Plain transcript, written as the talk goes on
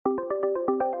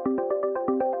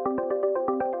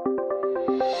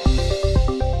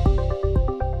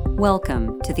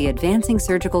Welcome to the Advancing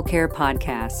Surgical Care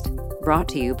podcast, brought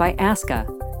to you by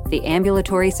ASCA, the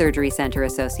Ambulatory Surgery Center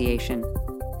Association.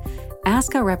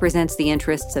 ASCA represents the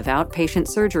interests of outpatient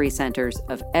surgery centers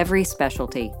of every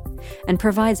specialty and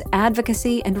provides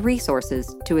advocacy and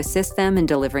resources to assist them in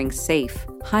delivering safe,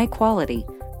 high-quality,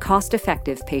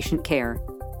 cost-effective patient care.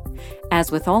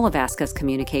 As with all of ASCA's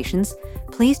communications,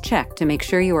 please check to make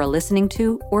sure you are listening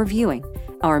to or viewing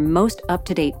our most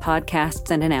up-to-date podcasts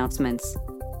and announcements.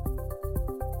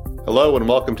 Hello and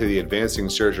welcome to the Advancing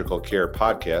Surgical Care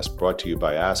podcast brought to you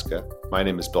by ASCA. My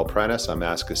name is Bill Prentice. I'm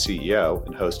ASCA's CEO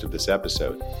and host of this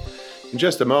episode. In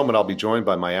just a moment, I'll be joined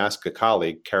by my ASCA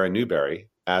colleague, Kara Newbury,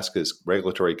 ASCA's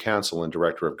Regulatory Counsel and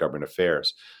Director of Government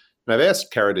Affairs. And I've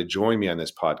asked Kara to join me on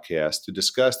this podcast to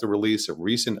discuss the release of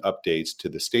recent updates to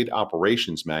the State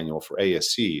Operations Manual for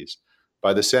ASCs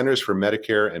by the Centers for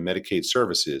Medicare and Medicaid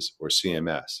Services, or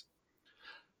CMS.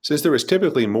 Since there is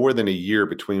typically more than a year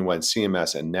between when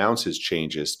CMS announces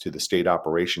changes to the State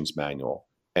Operations Manual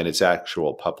and its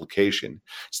actual publication,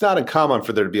 it's not uncommon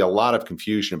for there to be a lot of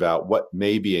confusion about what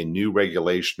may be a new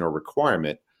regulation or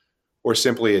requirement or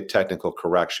simply a technical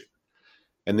correction.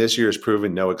 And this year has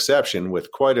proven no exception,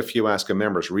 with quite a few ASCA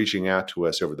members reaching out to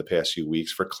us over the past few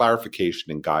weeks for clarification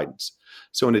and guidance.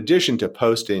 So in addition to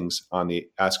postings on the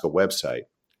ASCA website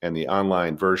and the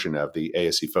online version of the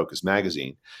ASC Focus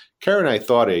magazine, Kara and I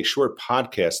thought a short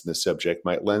podcast on this subject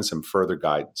might lend some further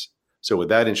guidance. So with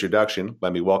that introduction,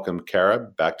 let me welcome Kara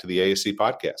back to the ASC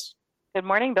podcast. Good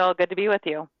morning, Bill. Good to be with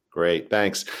you. Great,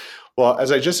 thanks. Well,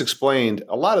 as I just explained,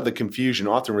 a lot of the confusion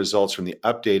often results from the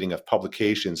updating of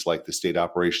publications like the State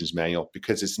Operations Manual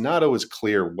because it's not always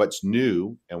clear what's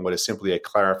new and what is simply a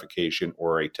clarification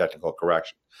or a technical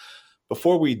correction.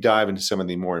 Before we dive into some of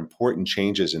the more important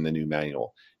changes in the new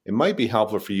manual, it might be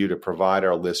helpful for you to provide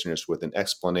our listeners with an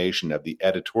explanation of the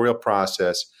editorial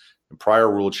process and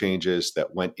prior rule changes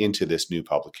that went into this new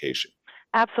publication.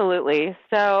 Absolutely.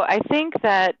 So I think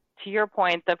that, to your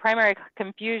point, the primary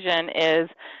confusion is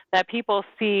that people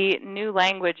see new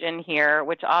language in here,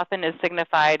 which often is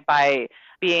signified by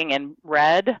being in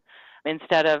red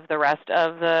instead of the rest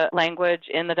of the language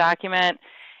in the document.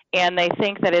 And they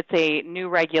think that it's a new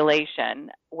regulation,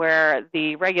 where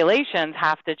the regulations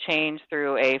have to change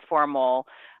through a formal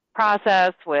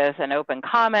process with an open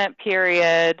comment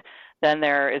period. Then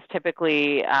there is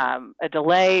typically a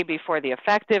delay before the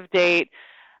effective date.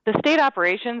 The State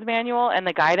Operations Manual and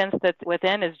the guidance that's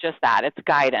within is just that. It's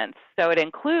guidance. So it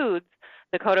includes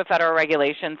the Code of Federal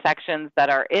Regulations sections that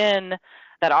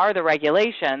are the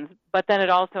regulations, but then it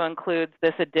also includes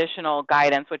this additional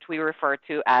guidance, which we refer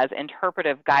to as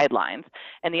Interpretive Guidelines.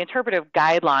 And the Interpretive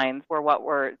Guidelines were what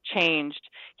were changed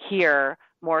here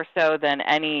more so than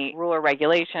any rule or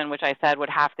regulation, which I said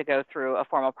would have to go through a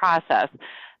formal process.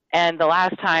 And the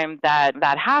last time that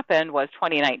happened was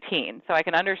 2019. So I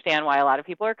can understand why a lot of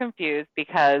people are confused,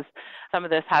 because some of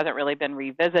this hasn't really been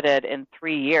revisited in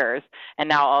 3 years. And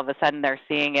now all of a sudden they're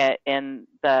seeing it in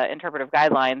the interpretive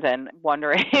guidelines and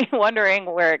wondering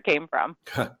where it came from.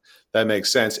 That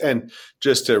makes sense. And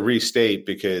just to restate,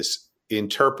 because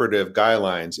interpretive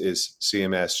guidelines is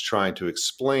CMS trying to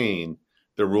explain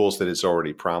the rules that it's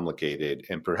already promulgated,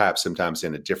 and perhaps sometimes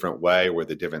in a different way or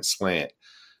with a different slant.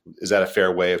 Is that a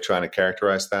fair way of trying to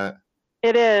characterize that?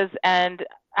 It is. And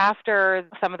after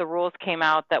some of the rules came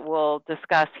out that we'll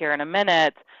discuss here in a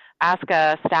minute,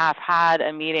 ASCA staff had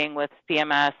a meeting with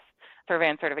CMS survey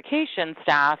and certification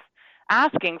staff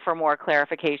asking for more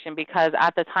clarification, because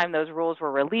at the time those rules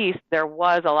were released, there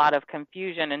was a lot of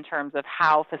confusion in terms of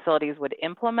how facilities would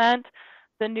implement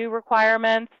the new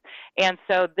requirements. And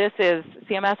so this is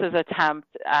CMS's attempt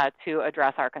to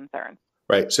address our concerns.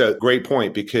 Right. So great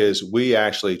point, because we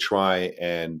actually try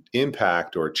and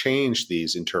impact or change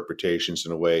these interpretations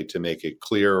in a way to make it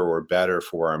clearer or better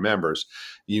for our members.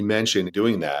 You mentioned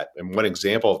doing that. And one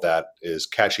example of that is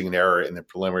catching an error in the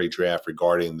preliminary draft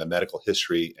regarding the medical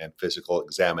history and physical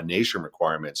examination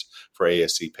requirements for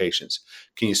ASC patients.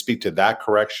 Can you speak to that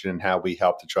correction and how we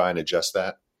help to try and adjust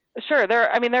that? Sure. There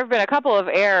have been a couple of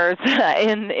errors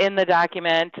in the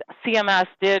document. CMS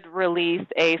did release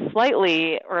a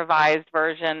slightly revised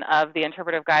version of the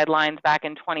interpretive guidelines back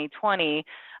in 2020,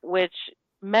 which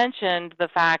mentioned the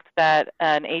fact that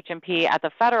an H&P at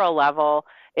the federal level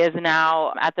is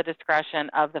now at the discretion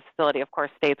of the facility. Of course,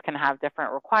 states can have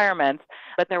different requirements,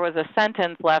 but there was a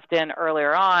sentence left in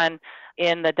earlier on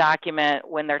in the document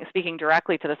when they're speaking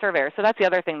directly to the surveyor. So that's the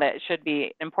other thing that should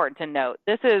be important to note.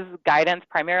 This is guidance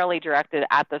primarily directed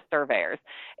at the surveyors.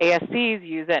 ASCs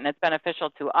use it, and it's beneficial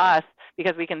to us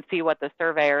because we can see what the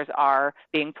surveyors are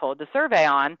being told to survey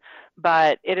on,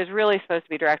 but it is really supposed to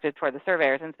be directed toward the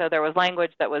surveyors. And so there was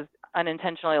language that was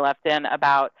unintentionally left in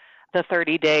about the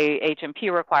 30-day H&P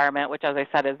requirement, which, as I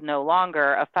said, is no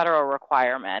longer a federal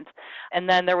requirement. And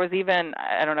then there was even,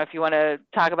 I don't know if you want to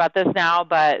talk about this now,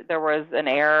 but there was an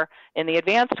error in the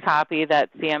advanced copy that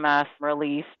CMS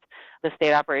released, the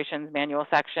State Operations Manual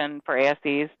section for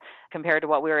ASCs, compared to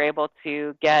what we were able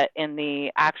to get in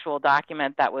the actual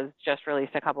document that was just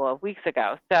released a couple of weeks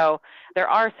ago. So there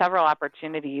are several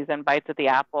opportunities and bites at the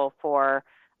apple for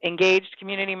engaged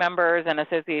community members and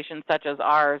associations such as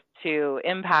ours to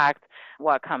impact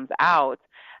what comes out.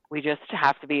 We just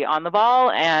have to be on the ball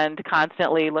and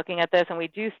constantly looking at this. And we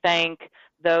do thank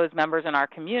those members in our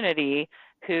community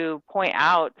who point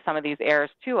out some of these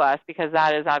errors to us, because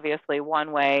that is obviously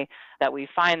one way that we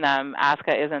find them.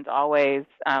 ASCA isn't always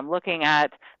looking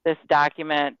at this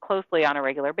document closely on a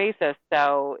regular basis.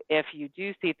 So if you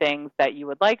do see things that you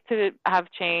would like to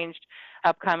have changed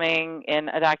upcoming in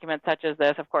a document such as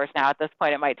this, of course, now at this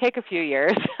point it might take a few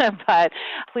years, but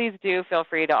please do feel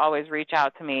free to always reach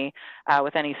out to me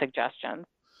with any suggestions.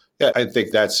 Yeah, I think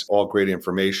that's all great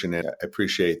information, and I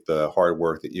appreciate the hard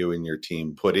work that you and your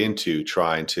team put into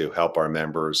trying to help our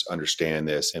members understand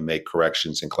this and make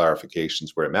corrections and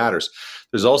clarifications where it matters.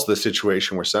 There's also the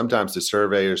situation where sometimes the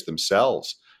surveyors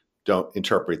themselves don't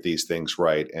interpret these things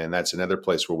right, and that's another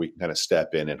place where we can kind of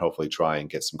step in and hopefully try and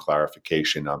get some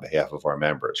clarification on behalf of our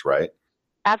members, right?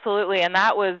 Absolutely, and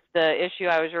that was the issue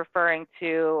I was referring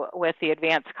to with the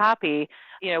advanced copy.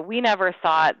 You know, we never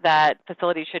thought that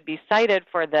facilities should be cited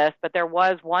for this, but there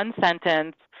was one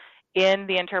sentence in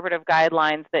the Interpretive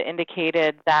Guidelines that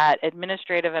indicated that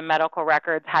administrative and medical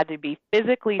records had to be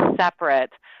physically separate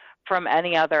from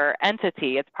any other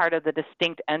entity. It's part of the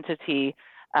distinct entity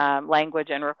language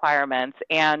and requirements.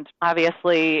 And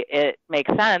obviously, it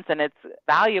makes sense and it's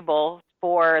valuable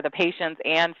for the patients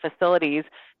and facilities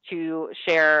to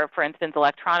share, for instance,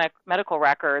 electronic medical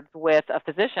records with a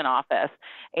physician office.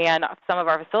 And some of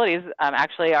our facilities,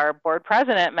 actually our board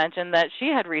president mentioned that she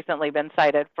had recently been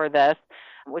cited for this,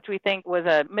 which we think was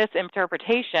a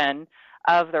misinterpretation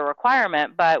of the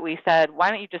requirement. But we said, why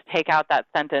don't you just take out that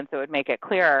sentence? It would make it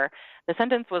clearer. The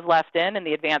sentence was left in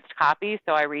the advanced copy,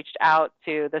 so I reached out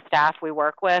to the staff we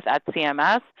work with at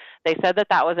CMS. They said that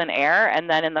that was an error, and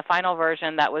then in the final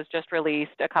version that was just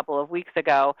released a couple of weeks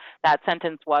ago, that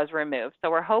sentence was removed.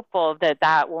 So we're hopeful that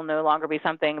that will no longer be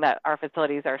something that our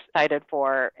facilities are cited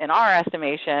for, in our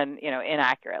estimation,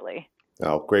 inaccurately.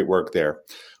 Oh, great work there.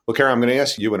 Well, Kara, I'm going to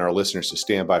ask you and our listeners to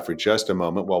stand by for just a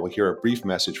moment while we hear a brief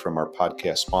message from our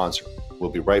podcast sponsor.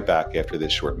 We'll be right back after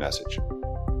this short message.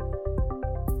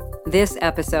 This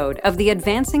episode of the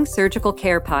Advancing Surgical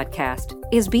Care podcast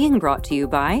is being brought to you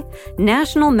by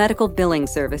National Medical Billing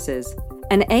Services,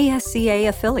 an ASCA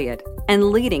affiliate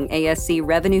and leading ASC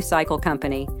revenue cycle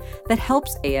company that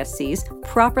helps ASCs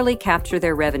properly capture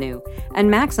their revenue and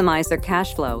maximize their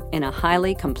cash flow in a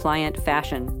highly compliant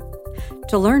fashion.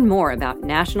 To learn more about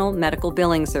National Medical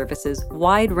Billing Services'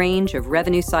 wide range of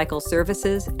revenue cycle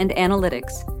services and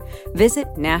analytics, visit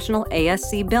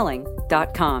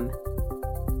nationalascbilling.com.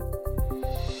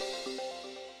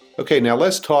 Okay, now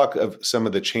let's talk of some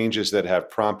of the changes that have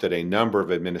prompted a number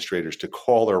of administrators to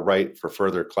call or write for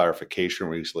further clarification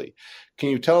recently. Can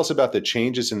you tell us about the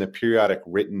changes in the periodic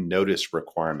written notice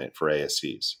requirement for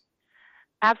ASCs?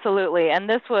 Absolutely, and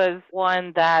this was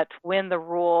one that when the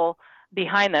rule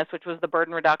behind this, which was the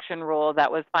burden reduction rule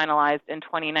that was finalized in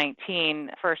 2019,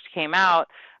 first came out,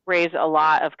 raised a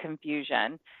lot of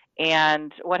confusion.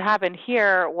 And what happened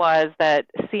here was that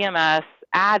CMS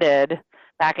added,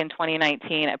 back in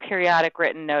 2019, a periodic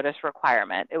written notice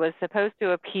requirement. It was supposed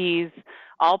to appease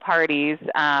all parties,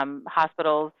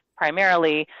 hospitals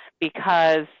primarily,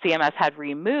 because CMS had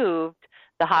removed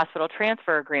the hospital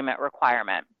transfer agreement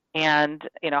requirement. And,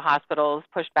 hospitals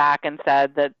pushed back and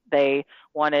said that they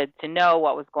wanted to know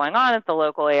what was going on at the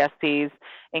local ASCs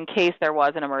in case there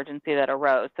was an emergency that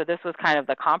arose. So this was kind of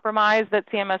the compromise that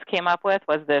CMS came up with,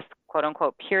 was this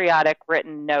quote-unquote periodic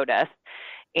written notice.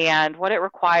 And what it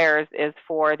requires is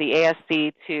for the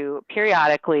ASC to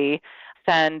periodically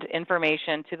send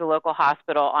information to the local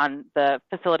hospital on the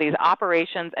facility's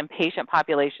operations and patient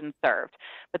population served.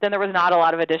 But then there was not a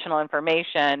lot of additional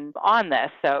information on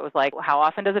this. So it was like, how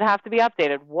often does it have to be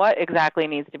updated? What exactly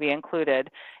needs to be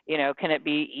included? Can it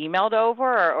be emailed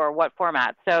over or what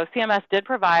format? So CMS did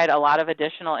provide a lot of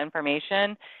additional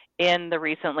information in the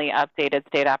recently updated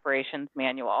State Operations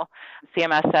Manual.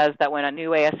 CMS says that when a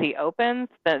new ASC opens,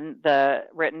 then the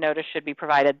written notice should be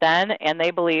provided then, and they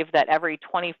believe that every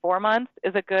 24 months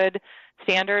is a good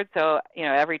standard. So,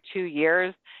 every 2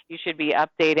 years, you should be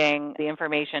updating the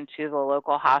information to the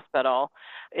local hospital.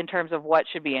 in terms of what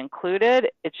should be included,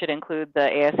 it should include the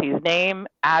ASC's name,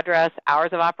 address, hours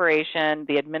of operation,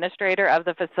 the administrator of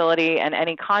the facility, and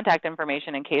any contact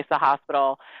information in case the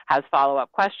hospital has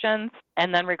follow-up questions.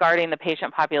 And then regarding the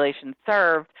patient population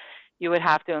served, you would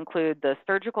have to include the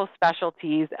surgical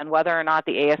specialties and whether or not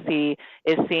the ASC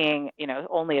is seeing,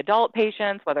 only adult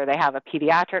patients, whether they have a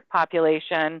pediatric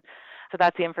population. So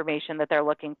that's the information that they're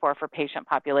looking for patient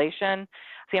population.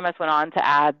 CMS went on to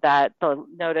add that the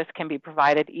notice can be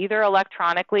provided either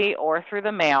electronically or through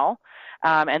the mail,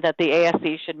 and that the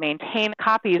ASC should maintain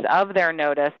copies of their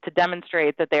notice to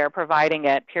demonstrate that they are providing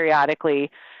it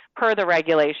periodically per the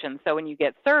regulations. So when you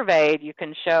get surveyed, you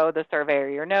can show the surveyor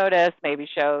your notice, maybe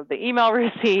show the email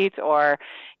receipt or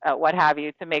what have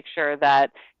you to make sure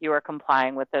that you are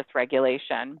complying with this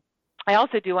regulation. I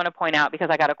also do want to point out, because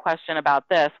I got a question about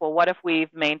this, well, what if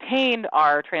we've maintained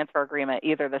our transfer agreement?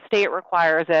 Either the state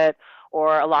requires it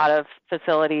or a lot of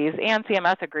facilities and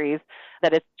CMS agrees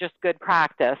that it's just good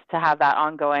practice to have that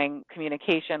ongoing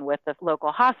communication with the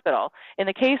local hospital. In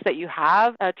the case that you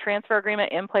have a transfer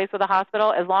agreement in place with a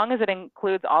hospital, as long as it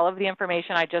includes all of the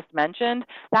information I just mentioned,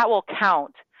 that will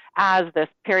count as this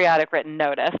periodic written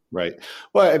notice. Right.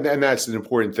 Well, and that's an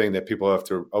important thing that people have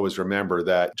to always remember,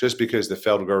 that just because the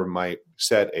federal government might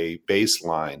set a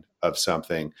baseline of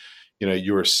something,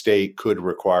 your state could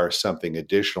require something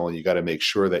additional, and you got to make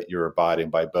sure that you're abiding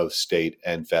by both state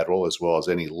and federal, as well as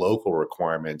any local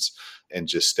requirements, and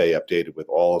just stay updated with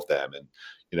all of them. And,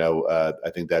 I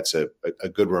think that's a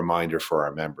good reminder for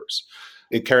our members.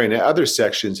 In carrying out other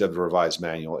sections of the revised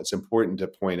manual, it's important to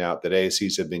point out that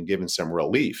ASCs have been given some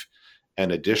relief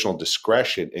and additional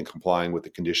discretion in complying with the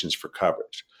conditions for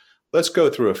coverage. Let's go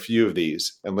through a few of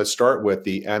these, and let's start with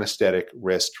the anesthetic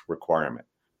risk requirement.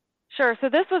 Sure. So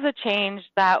this was a change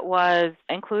that was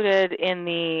included in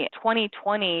the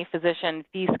 2020 physician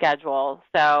fee schedule.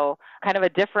 So kind of a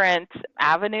different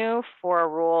avenue for a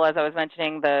rule. As I was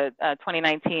mentioning, the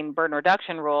 2019 burden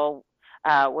reduction rule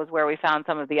was where we found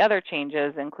some of the other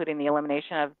changes, including the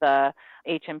elimination of the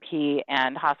H&P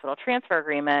and hospital transfer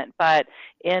agreement. But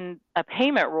in a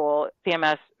payment rule,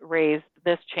 CMS raised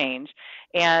this change.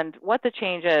 And what the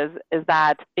change is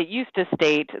that it used to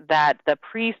state that the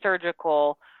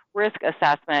pre-surgical risk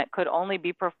assessment could only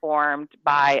be performed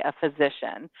by a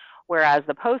physician, whereas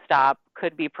the post-op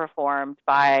could be performed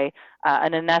by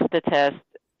an anesthetist,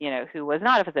 who was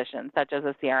not a physician, such as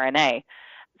a CRNA.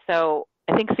 So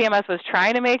I think CMS was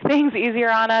trying to make things easier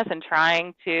on us and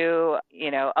trying to,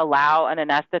 allow an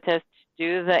anesthetist to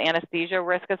do the anesthesia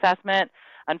risk assessment.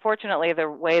 Unfortunately, the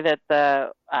way that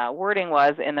the wording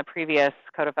was in the previous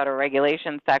Code of Federal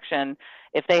Regulations section,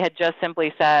 if they had just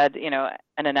simply said,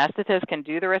 an anesthetist can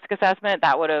do the risk assessment,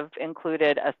 that would have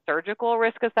included a surgical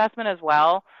risk assessment as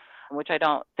well, which I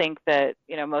don't think that,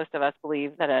 most of us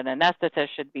believe that an anesthetist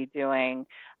should be doing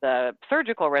the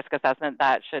surgical risk assessment.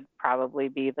 That should probably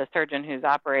be the surgeon who's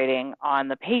operating on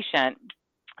the patient.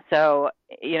 So,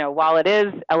 while it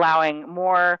is allowing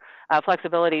more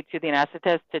flexibility to the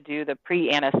anesthetist to do the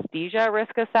pre-anesthesia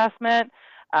risk assessment,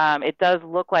 it does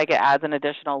look like it adds an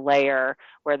additional layer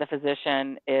where the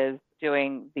physician is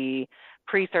doing the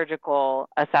pre-surgical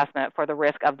assessment for the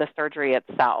risk of the surgery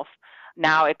itself.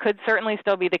 Now, it could certainly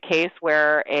still be the case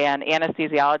where an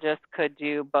anesthesiologist could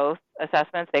do both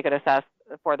assessments. They could assess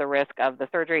for the risk of the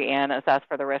surgery and assess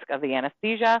for the risk of the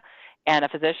anesthesia, and a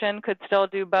physician could still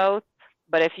do both.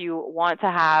 But if you want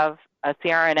to have a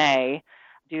CRNA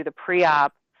do the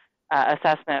pre-op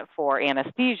assessment for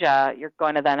anesthesia, you're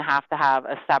going to then have to have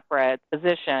a separate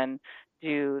physician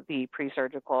do the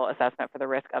pre-surgical assessment for the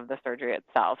risk of the surgery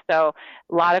itself. So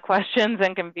a lot of questions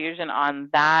and confusion on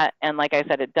that. And like I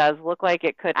said, it does look like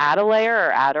it could add a layer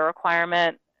or add a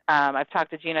requirement. I've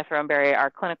talked to Gina Throneberry, our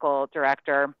clinical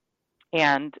director,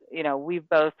 and we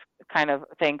both kind of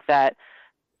think that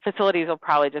facilities will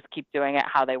probably just keep doing it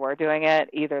how they were doing it.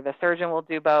 Either the surgeon will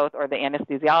do both or the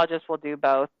anesthesiologist will do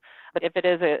both. But if it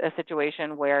is a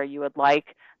situation where you would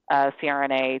like a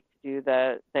CRNA to do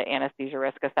the anesthesia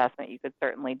risk assessment, you could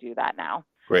certainly do that now.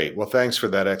 Great. Well, thanks for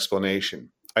that explanation.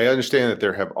 I understand that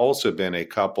there have also been a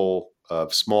couple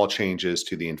of small changes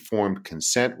to the informed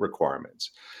consent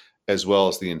requirements, as well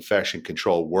as the Infection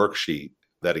Control Worksheet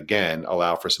that, again,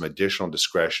 allow for some additional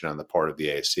discretion on the part of the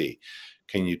ASC.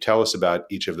 Can you tell us about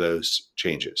each of those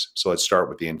changes? So let's start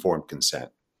with the informed consent.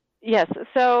 Yes.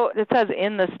 So it says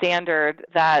in the standard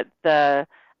that the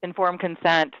informed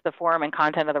consent, the form and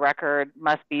content of the record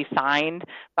must be signed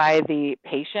by the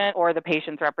patient or the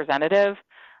patient's representative.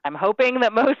 I'm hoping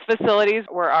that most facilities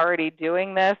were already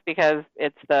doing this because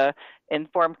it's the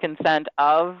informed consent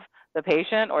of the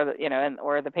patient or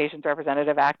or the patient's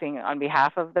representative acting on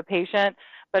behalf of the patient,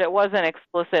 but it wasn't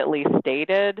explicitly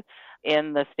stated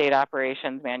in the state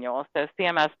operations manual. So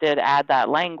CMS did add that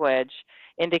language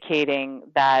indicating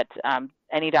that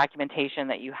any documentation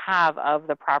that you have of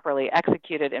the properly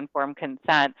executed informed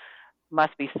consent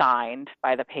must be signed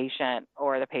by the patient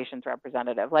or the patient's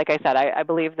representative. Like I said, I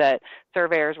believe that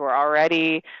surveyors were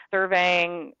already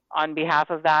surveying on behalf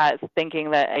of that,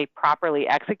 thinking that a properly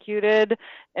executed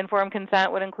informed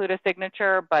consent would include a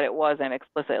signature, but it wasn't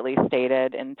explicitly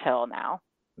stated until now.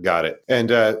 Got it.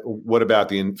 And what about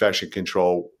the infection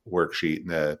control worksheet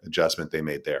and the adjustment they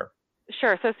made there?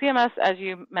 Sure. So CMS, as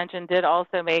you mentioned, did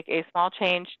also make a small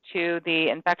change to the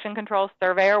Infection Control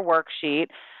Surveyor Worksheet,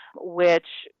 which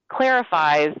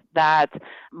clarifies that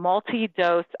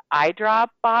multi-dose eye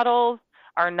drop bottles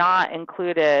are not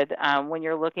included when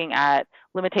you're looking at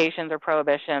limitations or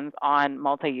prohibitions on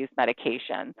multi-use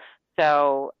medication.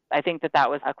 So I think that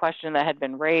was a question that had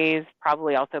been raised,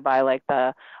 probably also by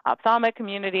the ophthalmic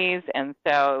communities, and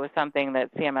so it was something that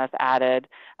CMS added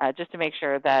just to make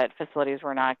sure that facilities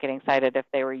were not getting cited if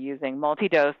they were using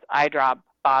multi-dose eye drop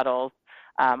bottles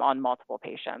on multiple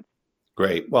patients.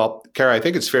 Great. Well, Kara, I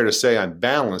think it's fair to say on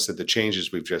balance that the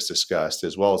changes we've just discussed,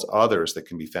 as well as others that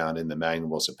can be found in the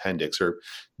manual's appendix, are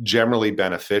generally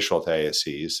beneficial to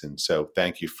ASCs. And so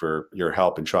thank you for your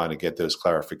help in trying to get those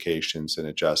clarifications and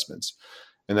adjustments.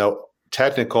 And though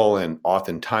technical and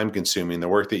often time-consuming, the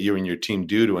work that you and your team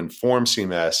do to inform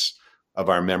CMS of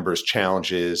our members'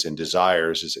 challenges and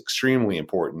desires is extremely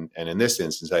important. And in this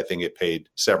instance, I think it paid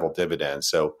several dividends.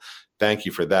 So thank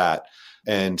you for that.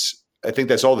 And I think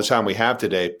that's all the time we have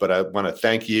today, but I want to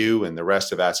thank you and the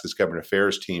rest of ASCA's Government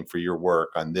Affairs team for your work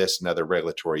on this and other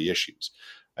regulatory issues.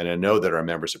 And I know that our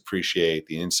members appreciate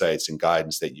the insights and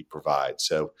guidance that you provide.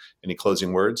 So any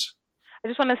closing words? I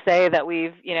just want to say that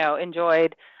we've,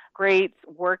 enjoyed great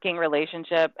working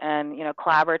relationship and,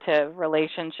 collaborative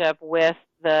relationship with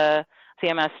the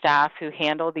CMS staff who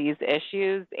handle these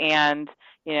issues. And,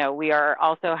 we are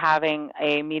also having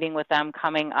a meeting with them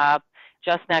coming up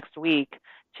just next week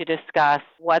to discuss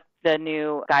what the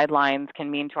new guidelines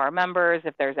can mean to our members,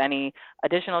 if there's any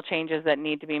additional changes that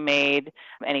need to be made,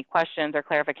 any questions or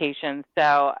clarifications.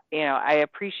 So, I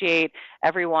appreciate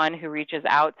everyone who reaches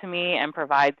out to me and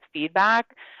provides feedback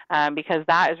because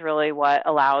that is really what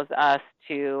allows us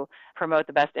to promote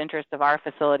the best interests of our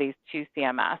facilities to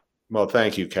CMS. Well,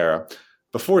 thank you, Kara.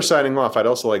 Before signing off, I'd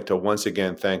also like to once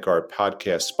again thank our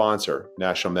podcast sponsor,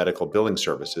 National Medical Billing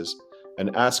Services,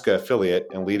 an ASCA affiliate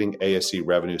and leading ASC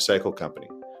revenue cycle company.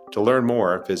 To learn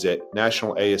more, visit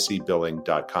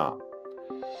nationalascbilling.com.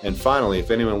 And finally, if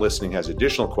anyone listening has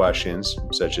additional questions,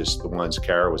 such as the ones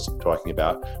Kara was talking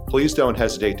about, please don't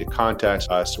hesitate to contact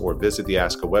us or visit the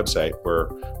ASCA website where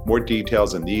more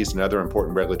details on these and other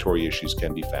important regulatory issues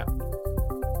can be found.